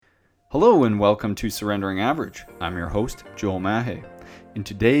Hello and welcome to Surrendering Average. I'm your host, Joel Mahe. In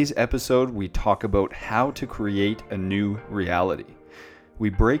today's episode, we talk about how to create a new reality. We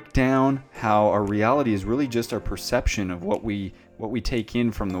break down how our reality is really just our perception of what we take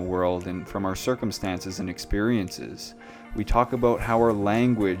in from the world and from our circumstances and experiences. We talk about how our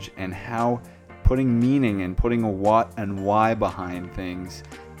language and how putting meaning and putting a what and why behind things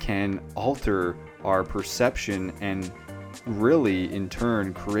can alter our perception and really, in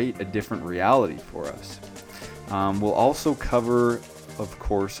turn, create a different reality for us. We'll also cover, of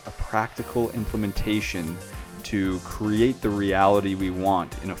course, a practical implementation to create the reality we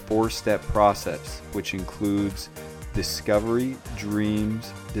want in a 4-step process, which includes discovery,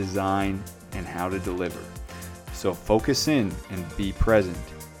 dreams, design, and how to deliver. So focus in and be present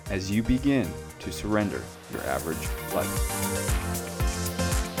as you begin to surrender your average life.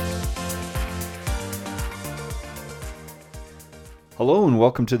 Hello and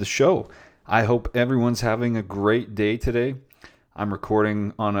welcome to the show. I hope everyone's having a great day today. I'm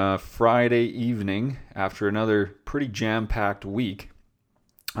recording on a Friday evening after another pretty jam-packed week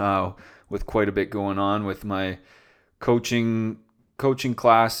with quite a bit going on with my coaching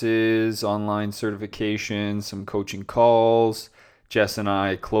classes, online certifications, some coaching calls. Jess and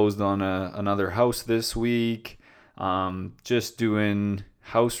I closed on another house this week, just doing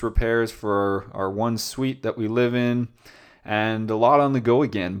house repairs for our one suite that we live in. And a lot on the go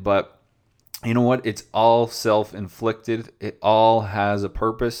again, but you know what? It's all self-inflicted. It all has a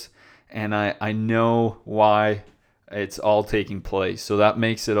purpose, and I know why it's all taking place. So that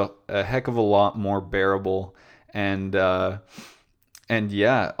makes it a heck of a lot more bearable. And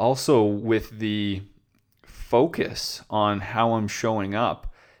yeah, also with the focus on how I'm showing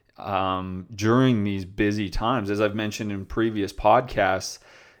up during these busy times, as I've mentioned in previous podcasts,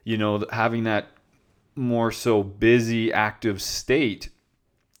 you know, having that more so busy, active state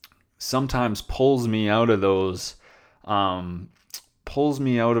sometimes pulls me out of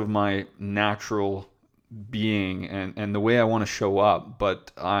my natural being and the way I want to show up.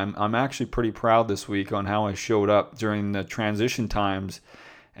 But I'm actually pretty proud this week on how I showed up during the transition times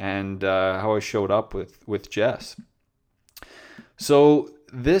and how I showed up with Jess. So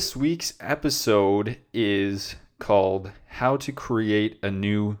this week's episode is called How to Create a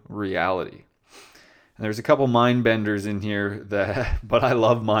New Reality. There's a couple mind benders in here, but I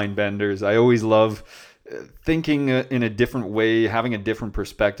love mind benders. I always love thinking in a different way, having a different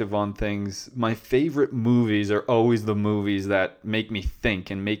perspective on things. My favorite movies are always the movies that make me think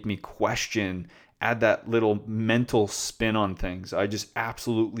and make me question, add that little mental spin on things. I just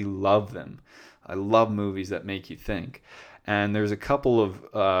absolutely love them. I love movies that make you think. And there's a couple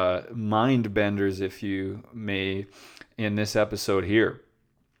of mind benders, if you may, in this episode here.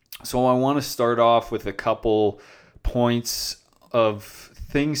 So I want to start off with a couple points of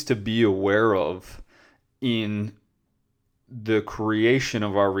things to be aware of in the creation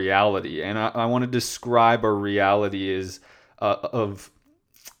of our reality. And I want to describe our reality as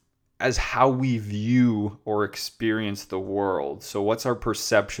how we view or experience the world. So what's our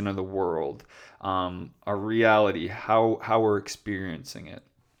perception of the world? Our reality, how we're experiencing it.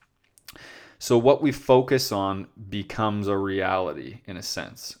 So what we focus on becomes a reality in a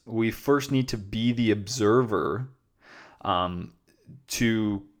sense. We first need to be the observer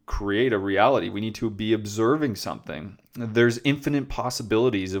to create a reality. We need to be observing something. There's infinite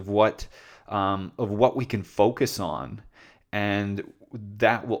possibilities of what we can focus on, and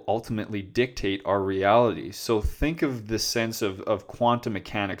that will ultimately dictate our reality. So think of the sense of quantum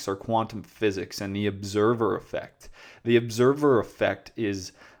mechanics or quantum physics and the observer effect. The observer effect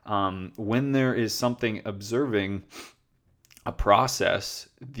is when there is something observing a process,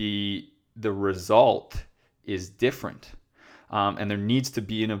 the result is different. And there needs to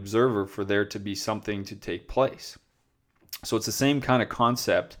be an observer for there to be something to take place. So it's the same kind of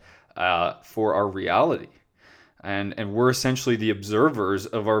concept for our reality. And we're essentially the observers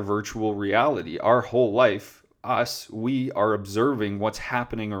of our virtual reality. Our whole life, we are observing what's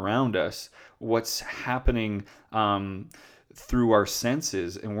happening around us, what's happening through our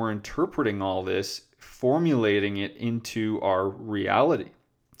senses, and we're interpreting all this, formulating it into our reality.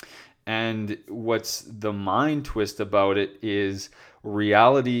 And what's the mind twist about it is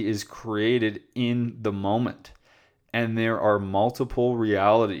reality is created in the moment, and there are multiple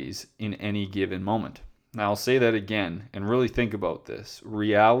realities in any given moment. Now I'll say that again and really think about this.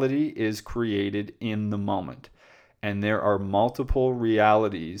 Reality is created in the moment, and there are multiple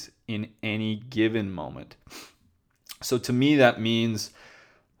realities in any given moment. So to me, that means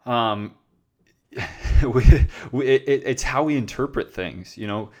it's how we interpret things.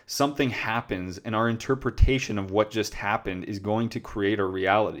 Something happens, and our interpretation of what just happened is going to create a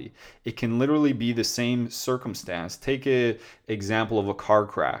reality. It can literally be the same circumstance. Take an example of a car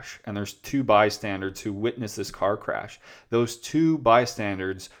crash, and there's two bystanders who witness this car crash. Those two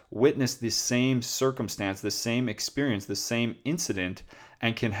bystanders witness the same circumstance, the same experience, the same incident,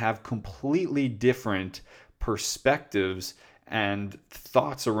 and can have completely different perspectives and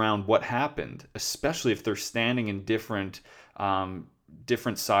thoughts around what happened, especially if they're standing in different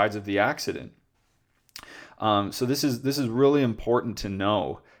sides of the accident. So this is really important to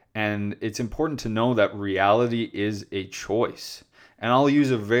know, and it's important to know that reality is a choice. And I'll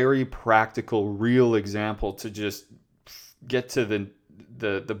use a very practical, real example to just get to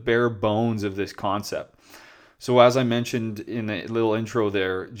the bare bones of this concept. So as I mentioned in a little intro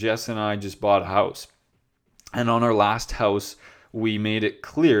there, Jess and I just bought a house. And on our last house, we made it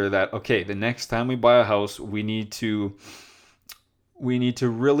clear that, okay, the next time we buy a house, we need to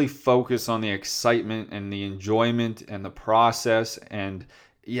really focus on the excitement and the enjoyment and the process, and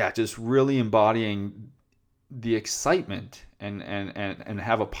just really embodying the excitement and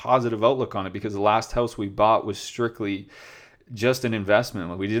have a positive outlook on it, because the last house we bought was strictly just an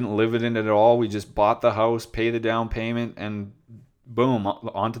investment. We didn't live in it at all. We just bought the house, pay the down payment, and boom,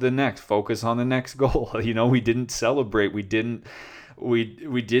 on to the next, focus on the next goal. We didn't celebrate. We didn't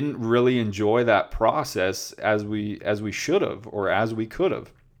really enjoy that process as we should have, or as we could have.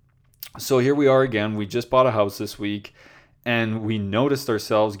 So here we are again. We just bought a house this week, and we noticed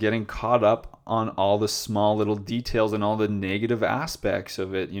ourselves getting caught up on all the small little details and all the negative aspects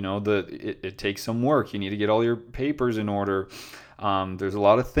of it. It takes some work. You need to get all your papers in order. There's a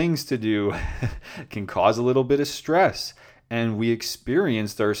lot of things to do. It can cause a little bit of stress. And we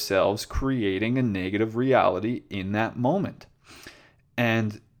experienced ourselves creating a negative reality in that moment.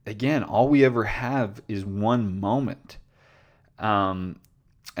 And again, all we ever have is one moment. And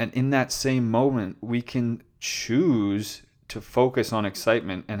in that same moment, we can choose to focus on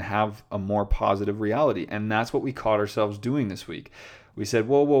excitement and have a more positive reality. And that's what we caught ourselves doing this week. We said,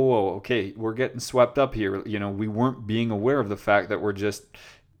 whoa, okay, we're getting swept up here. We weren't being aware of the fact that we're just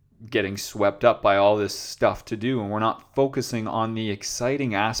getting swept up by all this stuff to do, and we're not focusing on the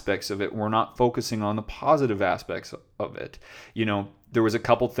exciting aspects of it. We're not focusing on the positive aspects of it. There was a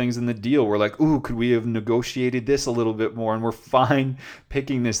couple things in the deal. We're like, ooh, could we have negotiated this a little bit more? And we're fine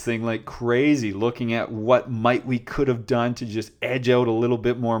picking this thing like crazy, looking at what we could have done to just edge out a little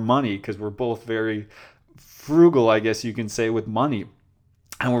bit more money, because we're both very frugal, I guess you can say, with money.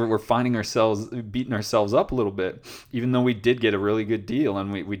 And we're finding ourselves beating ourselves up a little bit, even though we did get a really good deal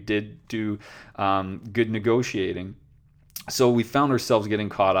and we did do good negotiating. So we found ourselves getting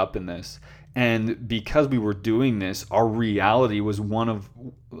caught up in this. And because we were doing this, our reality was one of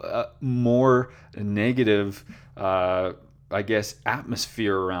more negative,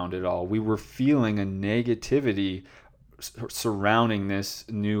 atmosphere around it all. We were feeling a negativity surrounding this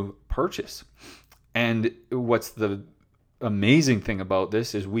new purchase. And what's the amazing thing about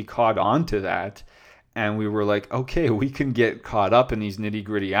this is we caught on to that, and we were like, okay, we can get caught up in these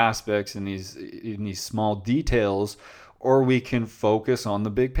nitty-gritty aspects and these small details, or we can focus on the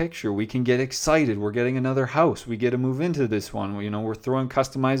big picture. We can get excited. We're getting another house. We get to move into this one. We're throwing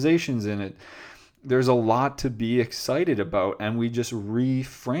customizations in it. There's a lot to be excited about, and we just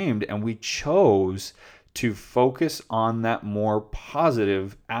reframed, and we chose to focus on that more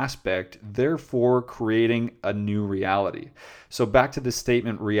positive aspect, therefore creating a new reality. So back to the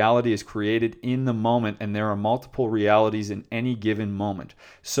statement, reality is created in the moment, and there are multiple realities in any given moment.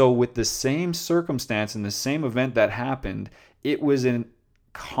 So with the same circumstance and the same event that happened, it was a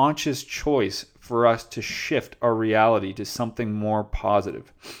conscious choice for us to shift our reality to something more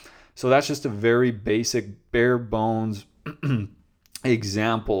positive. So that's just a very basic, bare bones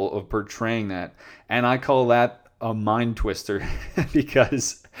example of portraying that, and I call that a mind twister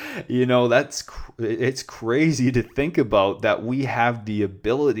because it's crazy to think about that we have the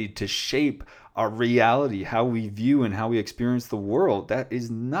ability to shape our reality, how we view and how we experience the world. That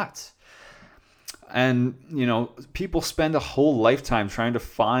is nuts. And people spend a whole lifetime trying to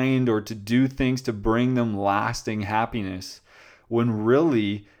find or to do things to bring them lasting happiness, when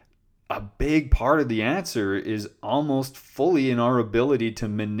really a big part of the answer is almost fully in our ability to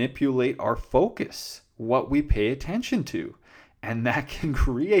manipulate our focus, what we pay attention to. And that can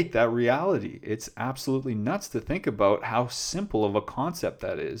create that reality. It's absolutely nuts to think about how simple of a concept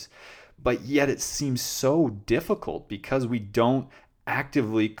that is. But yet it seems so difficult because we don't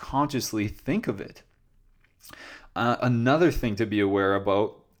actively, consciously think of it. Another thing to be aware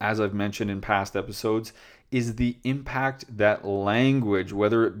about, as I've mentioned in past episodes, is the impact that language,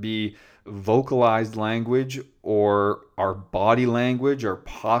 whether it be vocalized language or our body language, our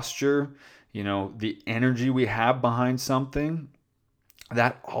posture, the energy we have behind something,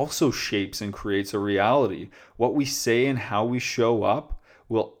 that also shapes and creates a reality. What we say and how we show up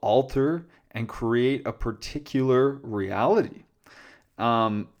will alter and create a particular reality.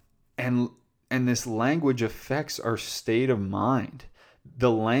 Um, and and this language affects our state of mind.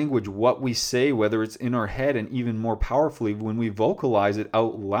 The language, what we say, whether it's in our head and even more powerfully when we vocalize it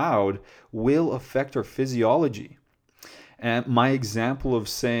out loud, will affect our physiology. And my example of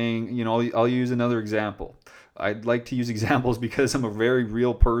saying, I'll use another example. I'd like to use examples because I'm a very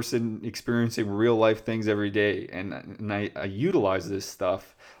real person experiencing real life things every day. And I utilize this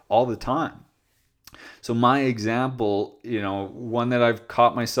stuff all the time. So my example, one that I've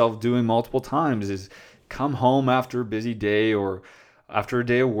caught myself doing multiple times is come home after a busy day or after a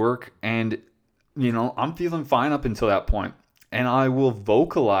day of work, and I'm feeling fine up until that point. And I will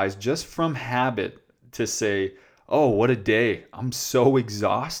vocalize just from habit to say, "Oh, what a day. I'm so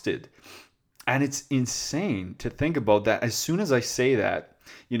exhausted." And it's insane to think about that. As soon as I say that,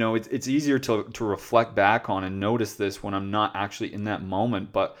 it's easier to reflect back on and notice this when I'm not actually in that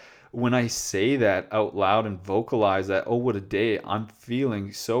moment. But when I say that out loud and vocalize that, "Oh, what a day. I'm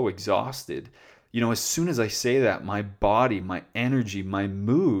feeling so exhausted." As soon as I say that, my body, my energy, my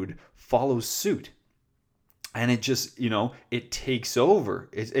mood follows suit. And it just, it takes over.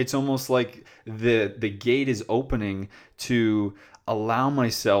 It's almost like the gate is opening to allow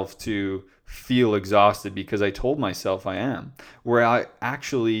myself to feel exhausted because I told myself I am. Where I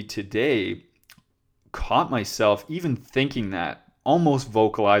actually today caught myself even thinking that, almost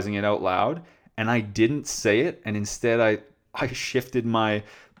vocalizing it out loud, and I didn't say it, and instead I shifted my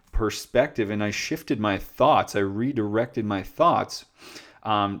perspective and I shifted my thoughts. I redirected my thoughts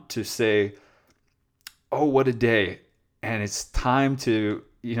to say, "Oh, what a day. And it's time to,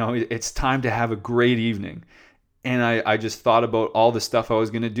 it's time to have a great evening." And I just thought about all the stuff I was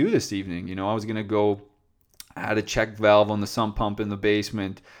going to do this evening. I was going to go, I had a check valve on the sump pump in the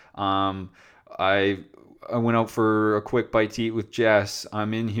basement. I went out for a quick bite to eat with Jess.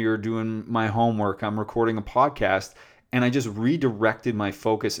 I'm in here doing my homework. I'm recording a podcast. And I just redirected my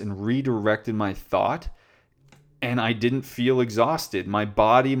focus and redirected my thought. And I didn't feel exhausted. My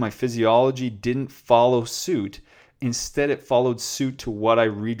body, my physiology didn't follow suit. Instead, it followed suit to what I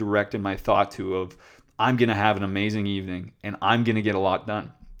redirected my thought to of, I'm going to have an amazing evening and I'm going to get a lot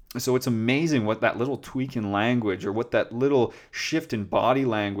done. So it's amazing what that little tweak in language or what that little shift in body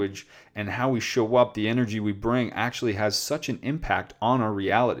language and how we show up, the energy we bring, actually has such an impact on our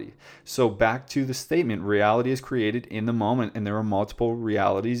reality. So back to the statement, reality is created in the moment, and there are multiple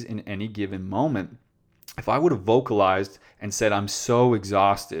realities in any given moment. If I would have vocalized and said, "I'm so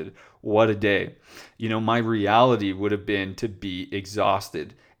exhausted, what a day," my reality would have been to be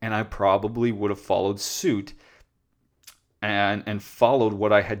exhausted. And I probably would have followed suit and followed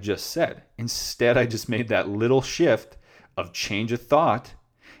what I had just said. Instead, I just made that little shift of change of thought,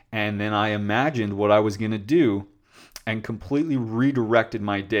 and then I imagined what I was going to do and completely redirected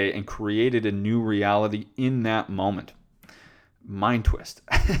my day and created a new reality in that moment. Mind twist.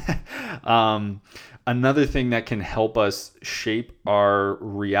 Another thing that can help us shape our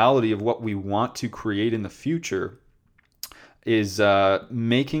reality of what we want to create in the future is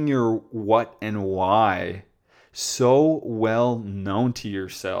making your what and why so well known to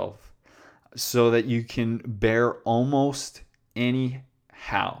yourself so that you can bear almost any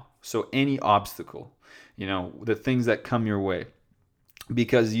how. So any obstacle, the things that come your way.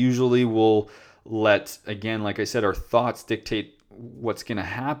 Because usually we'll let, again, like I said, our thoughts dictate what's going to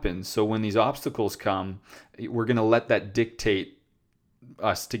happen. So when these obstacles come, we're going to let that dictate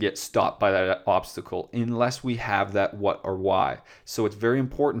us to get stopped by that obstacle unless we have that what or why. So it's very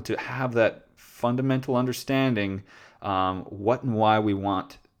important to have that fundamental understanding, what and why we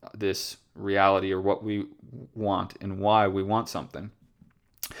want this reality, or what we want and why we want something.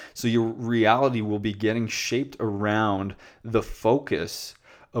 So your reality will be getting shaped around the focus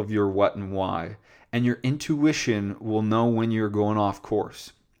of your what and why, and your intuition will know when you're going off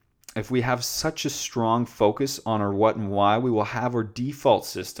course. If we have such a strong focus on our what and why, we will have our default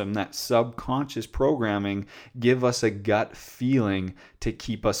system, that subconscious programming, give us a gut feeling to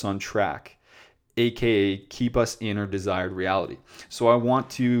keep us on track, aka keep us in our desired reality. So I want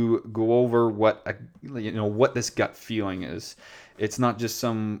to go over what this gut feeling is. It's not just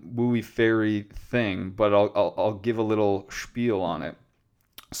some wooey fairy thing, but I'll give a little spiel on it.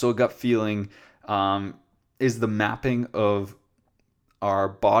 So a gut feeling is the mapping of our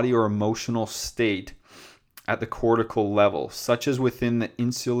body or emotional state at the cortical level, such as within the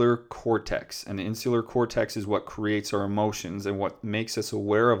insular cortex. And the insular cortex is what creates our emotions and what makes us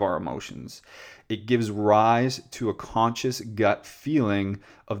aware of our emotions. It gives rise to a conscious gut feeling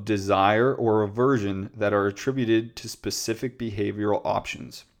of desire or aversion that are attributed to specific behavioral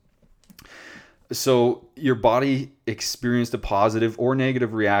options. So your body experienced a positive or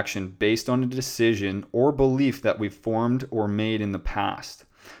negative reaction based on a decision or belief that we've formed or made in the past.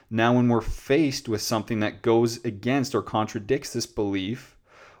 Now, when we're faced with something that goes against or contradicts this belief,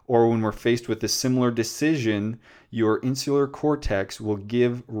 or when we're faced with a similar decision, your insular cortex will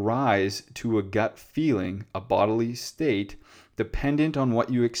give rise to a gut feeling, a bodily state, dependent on what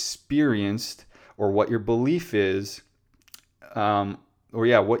you experienced or what your belief is,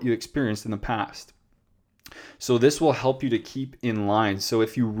 what you experienced in the past. So this will help you to keep in line. So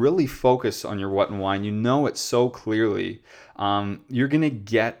if you really focus on your what and why, and you know it so clearly, you're going to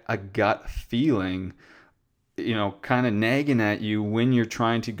get a gut feeling, kind of nagging at you when you're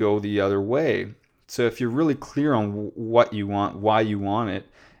trying to go the other way. So if you're really clear on what you want, why you want it,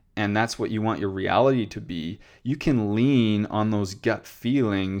 and that's what you want your reality to be, you can lean on those gut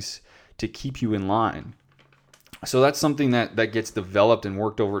feelings to keep you in line. So that's something that gets developed and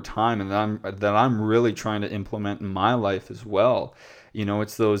worked over time, and that I'm really trying to implement in my life as well.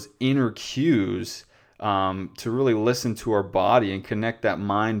 It's those inner cues to really listen to our body and connect that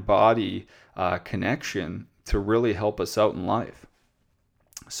mind-body connection to really help us out in life.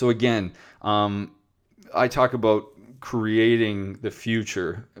 So again, I talk about creating the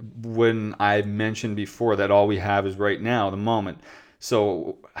future when I mentioned before that all we have is right now, the moment.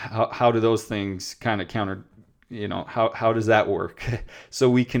 So how do those things kind of counter? How does that work? So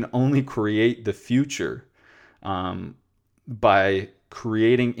we can only create the future by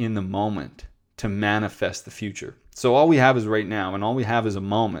creating in the moment to manifest the future. So all we have is right now, and all we have is a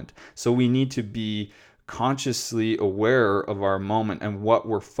moment. So we need to be consciously aware of our moment and what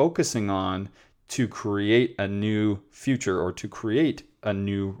we're focusing on to create a new future or to create a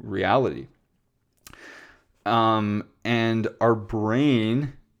new reality. And our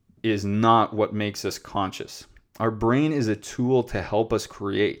brain is not what makes us conscious. Our brain is a tool to help us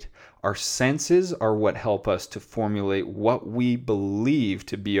create. Our senses are what help us to formulate what we believe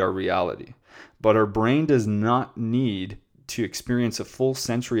to be our reality. But our brain does not need to experience a full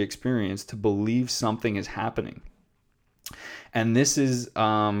sensory experience to believe something is happening. And this is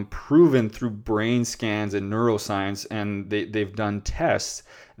proven through brain scans and neuroscience, and they've done tests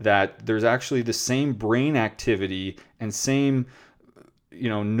that there's actually the same brain activity and same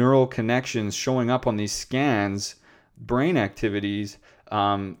neural connections showing up on these scans, brain activities,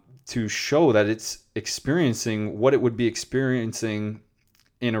 to show that it's experiencing what it would be experiencing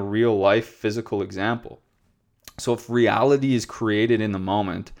in a real life physical example. So if reality is created in the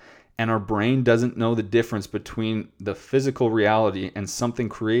moment and our brain doesn't know the difference between the physical reality and something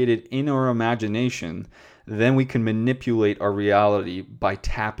created in our imagination, then we can manipulate our reality by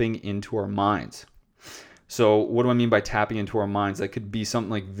tapping into our minds. So what do I mean by tapping into our minds? That could be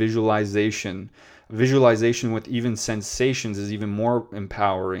something like visualization. Visualization with even sensations is even more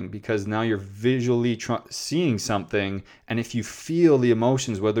empowering, because now you're visually seeing something, and if you feel the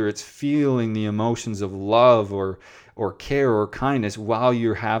emotions, whether it's feeling the emotions of love or care or kindness while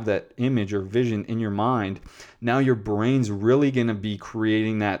you have that image or vision in your mind, now your brain's really going to be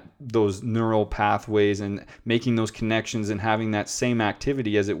creating those neural pathways and making those connections and having that same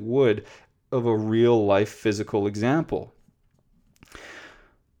activity as it would of a real life physical example.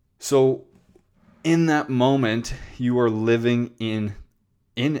 So in that moment, you are living in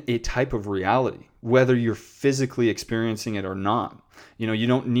a type of reality, whether you're physically experiencing it or not. You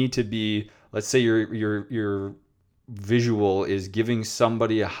don't need to be, let's say your visual is giving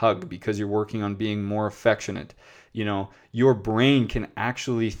somebody a hug because you're working on being more affectionate. Your brain can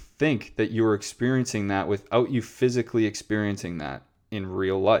actually think that you're experiencing that without you physically experiencing that in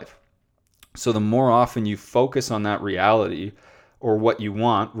real life. So the more often you focus on that reality or what you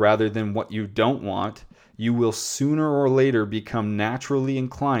want rather than what you don't want, you will sooner or later become naturally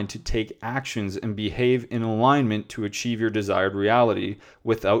inclined to take actions and behave in alignment to achieve your desired reality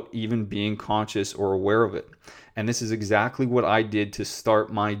without even being conscious or aware of it. And this is exactly what I did to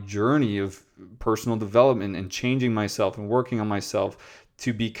start my journey of personal development and changing myself and working on myself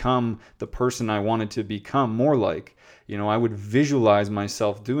to become the person I wanted to become more like. I would visualize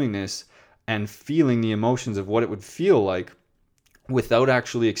myself doing this and feeling the emotions of what it would feel like without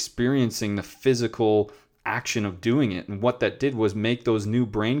actually experiencing the physical action of doing it. And what that did was make those new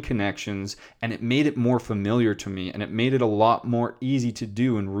brain connections, and it made it more familiar to me, and it made it a lot more easy to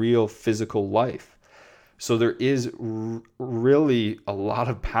do in real physical life. So there is really a lot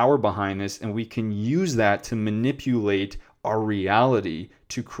of power behind this, and we can use that to manipulate our reality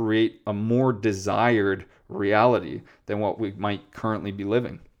to create a more desired reality than what we might currently be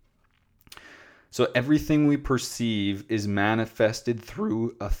living. So everything we perceive is manifested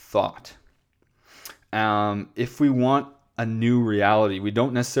through a thought. If we want a new reality, we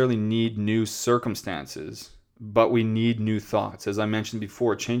don't necessarily need new circumstances, but we need new thoughts. As I mentioned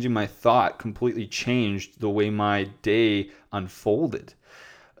before, changing my thought completely changed the way my day unfolded.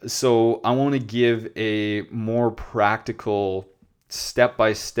 So I want to give a more practical,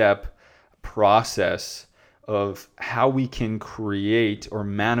 step-by-step process of how we can create or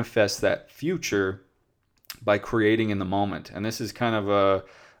manifest that future by creating in the moment. And this is kind of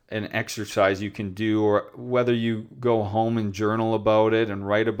an exercise you can do, or whether you go home and journal about it and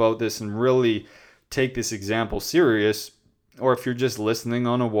write about this and really take this example serious, or if you're just listening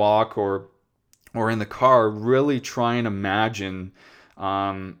on a walk or in the car, really try and imagine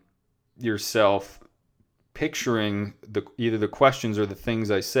yourself picturing either the questions or the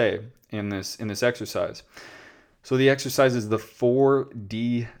things I say in this exercise. So the exercise is the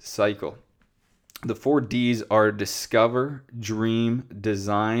 4D cycle. The 4 Ds are discover, dream,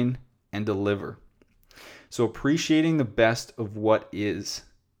 design, and deliver. So appreciating the best of what is,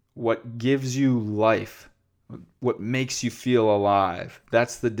 what gives you life, what makes you feel alive.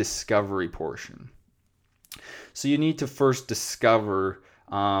 That's the discovery portion. So you need to first discover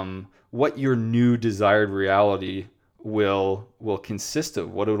what your new desired reality will consist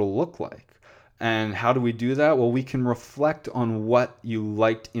of, what it'll look like. And how do we do that? Well, we can reflect on what you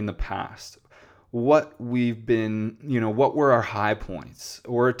liked in the past. What we've been, what were our high points,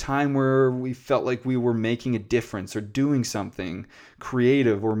 or a time where we felt like we were making a difference or doing something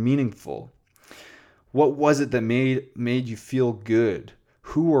creative or meaningful. What was it that made you feel good?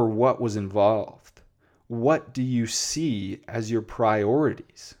 Who or what was involved? What do you see as your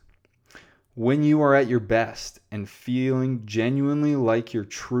priorities? When you are at your best and feeling genuinely like your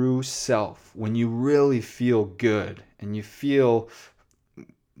true self, when you really feel good and you feel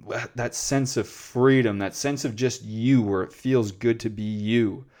that sense of freedom, that sense of just you, where it feels good to be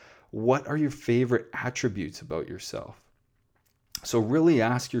you, what are your favorite attributes about yourself? So really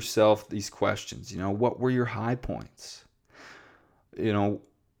ask yourself these questions. What were your high points?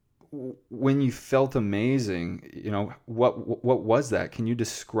 When you felt amazing, what was that? Can you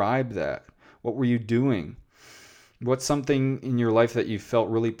describe that? What were you doing? What's something in your life that you felt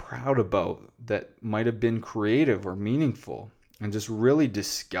really proud about that might have been creative or meaningful? And just really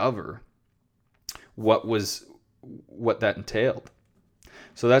discover what that entailed.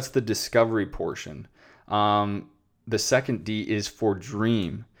 So that's the discovery portion. The second D is for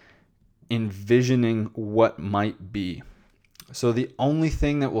dream, envisioning what might be. So the only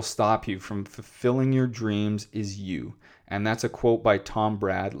thing that will stop you from fulfilling your dreams is you. And that's a quote by Tom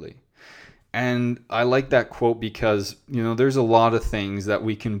Bradley. And I like that quote because, there's a lot of things that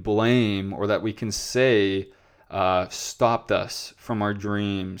we can blame or that we can say stopped us from our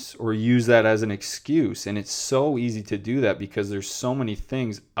dreams, or use that as an excuse. And it's so easy to do that because there's so many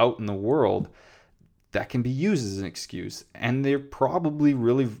things out in the world that can be used as an excuse, and they're probably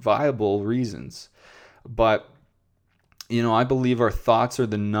really viable reasons. But I believe our thoughts are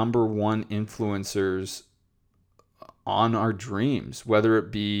the number one influencers on our dreams, whether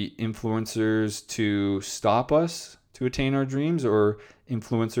it be influencers to stop us to attain our dreams or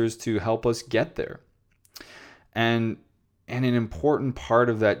influencers to help us get there. And an important part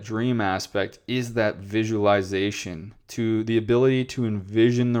of that dream aspect is that visualization, to the ability to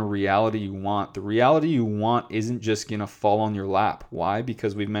envision the reality you want. The reality you want isn't just going to fall on your lap. Why?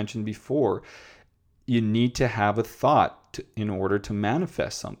 Because we've mentioned before, you need to have a thought in order to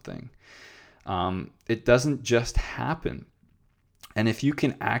manifest something. It doesn't just happen. And if you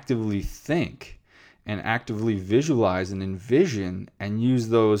can actively think and actively visualize and envision and use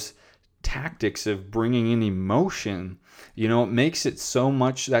those tactics of bringing in emotion, it makes it so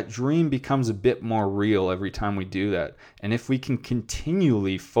much that dream becomes a bit more real every time we do that. And if we can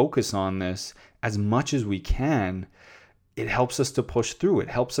continually focus on this as much as we can, it helps us to push through. It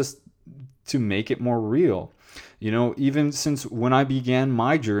helps us to make it more real. Even since when I began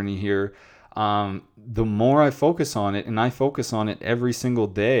my journey here, the more I focus on it, and I focus on it every single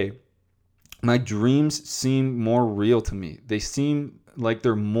day, my dreams seem more real to me. They seem like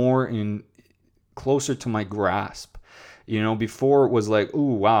they're more closer to my grasp. Before it was like,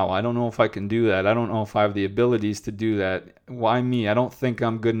 ooh, wow, I don't know if I can do that. I don't know if I have the abilities to do that. Why me? I don't think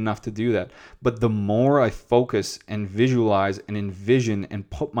I'm good enough to do that. But the more I focus and visualize and envision and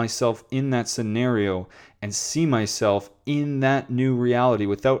put myself in that scenario and see myself in that new reality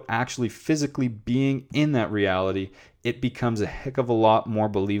without actually physically being in that reality, it becomes a heck of a lot more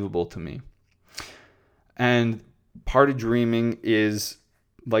believable to me. And part of dreaming is,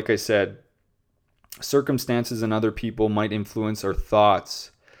 like I said, circumstances and other people might influence our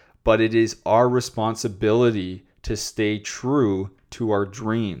thoughts, but it is our responsibility to stay true to our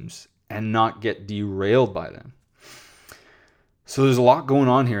dreams and not get derailed by them. So there's a lot going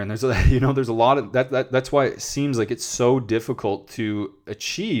on here, and there's a lot of that's why it seems like it's so difficult to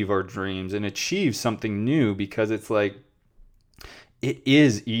achieve our dreams and achieve something new, because it's like, it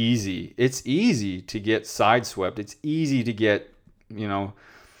is easy. It's easy to get sideswept. It's easy to get,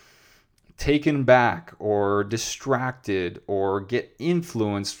 taken back or distracted or get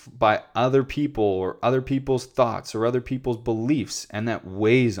influenced by other people or other people's thoughts or other people's beliefs, and that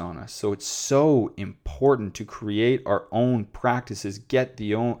weighs on us. So it's so important to create our own practices, get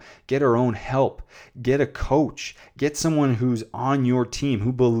our own help, get a coach, get someone who's on your team,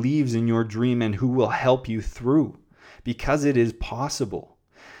 who believes in your dream and who will help you through, because it is possible.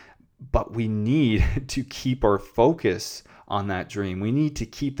 But we need to keep our focus on that dream. We need to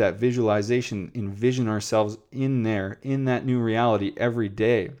keep that visualization, envision ourselves in there, in that new reality every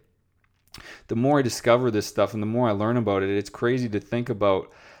day. The more I discover this stuff and the more I learn about it, it's crazy to think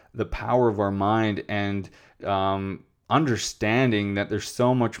about the power of our mind and understanding that there's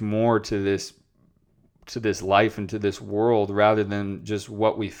so much more to this life and to this world rather than just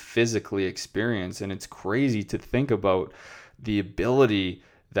what we physically experience. And it's crazy to think about the ability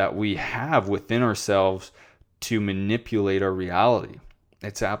that we have within ourselves to manipulate our reality.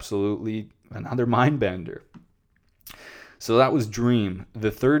 It's absolutely another mind bender. So that was dream. The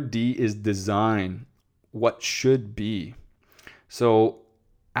third D is design. What should be? So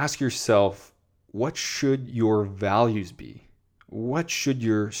ask yourself, what should your values be? What should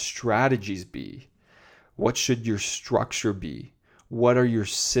your strategies be? What should your structure be? What are your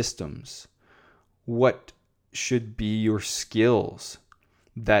systems? What should be your skills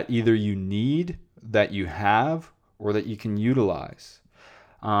that either you need, that you have, or that you can utilize?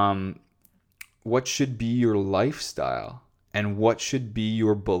 What should be your lifestyle? And what should be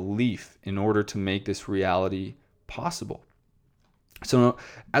your belief in order to make this reality possible? So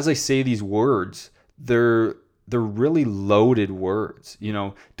as I say these words, they're really loaded words.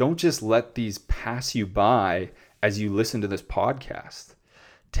 Don't just let these pass you by as you listen to this podcast.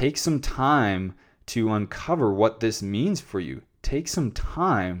 Take some time to uncover what this means for you. Take some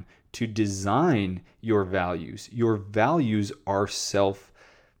time to design your values. Your values are self-picked.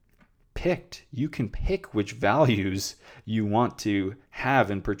 You can pick which values you want to have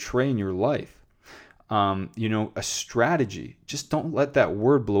and portray in your life. A strategy. Just don't let that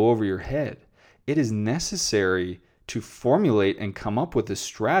word blow over your head. It is necessary to formulate and come up with a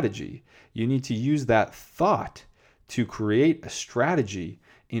strategy. You need to use that thought to create a strategy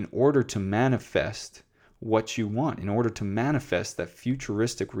in order to manifest what you want, in order to manifest that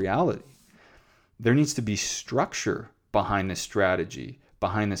futuristic reality. There needs to be structure behind this strategy,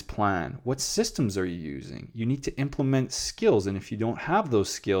 behind this plan. What systems are you using? You need to implement skills, and if you don't have those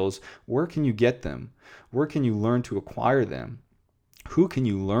skills, where can you get them? Where can you learn to acquire them? Who can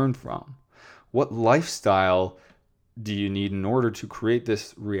you learn from? What lifestyle do you need in order to create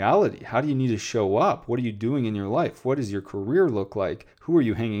this reality? How do you need to show up? What are you doing in your life? What does your career look like? Who are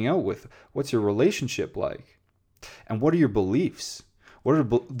you hanging out with? What's your relationship like? And what are your beliefs? What are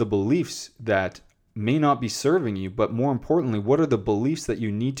the beliefs that may not be serving you, but more importantly, what are the beliefs that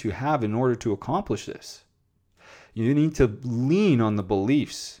you need to have in order to accomplish this? You need to lean on the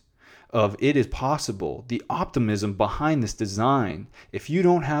beliefs of it is possible, the optimism behind this design. If you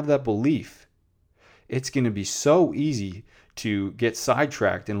don't have that belief, it's going to be so easy to get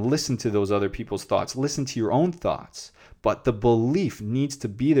sidetracked and listen to those other people's thoughts, listen to your own thoughts. But the belief needs to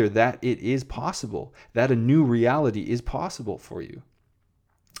be there that it is possible, that a new reality is possible for you.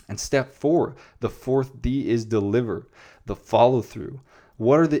 And step 4, the fourth D is deliver, the follow through.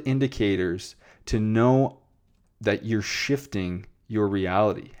 What are the indicators to know that you're shifting your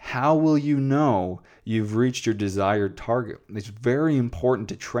reality? How will you know you've reached your desired target? It's very important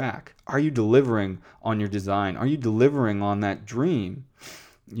to track. Are you delivering on your design? Are you delivering on that dream?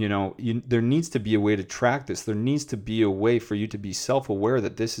 There needs to be a way to track this. There needs to be a way for you to be self-aware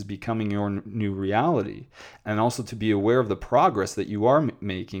that this is becoming your new reality, and also to be aware of the progress that you are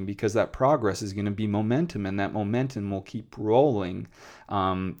making, because that progress is going to be momentum, and that momentum will keep rolling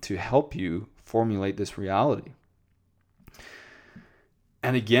to help you formulate this reality.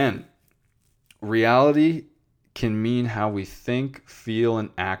 And again, reality can mean how we think, feel, and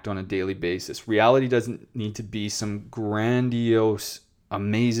act on a daily basis. Reality doesn't need to be some grandiose,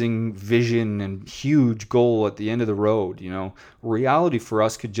 amazing vision and huge goal at the end of the road. Reality for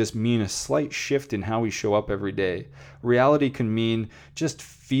us could just mean a slight shift in how we show up every day. Reality can mean just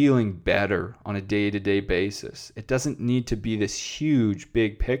feeling better on a day-to-day basis. It doesn't need to be this huge,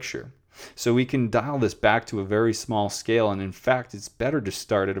 big picture. So we can dial this back to a very small scale. And in fact, it's better to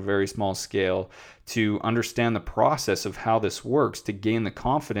start at a very small scale to understand the process of how this works, to gain the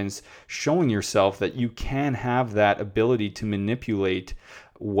confidence, showing yourself that you can have that ability to manipulate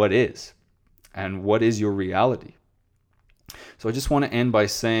what is and what is your reality. So I just want to end by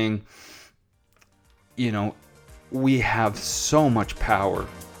saying, we have so much power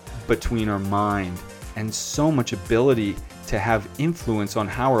between our mind and so much ability to have influence on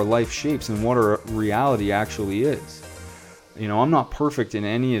how our life shapes and what our reality actually is. I'm not perfect in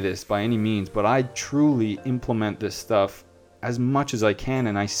any of this by any means, but I truly implement this stuff as much as I can,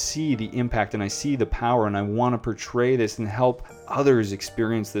 and I see the impact and I see the power, and I want to portray this and help others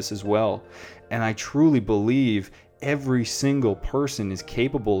experience this as well. And I truly believe every single person is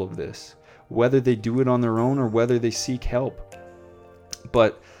capable of this, whether they do it on their own or whether they seek help.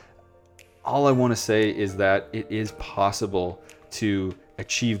 But all I want to say is that it is possible to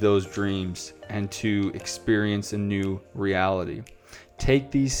achieve those dreams and to experience a new reality. Take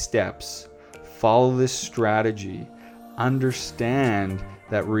these steps, follow this strategy, understand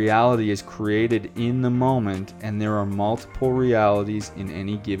that reality is created in the moment, and there are multiple realities in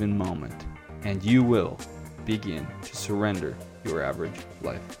any given moment, and you will begin to surrender your average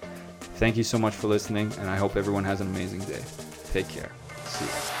life. Thank you so much for listening, and I hope everyone has an amazing day. Take care. See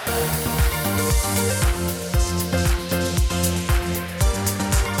you.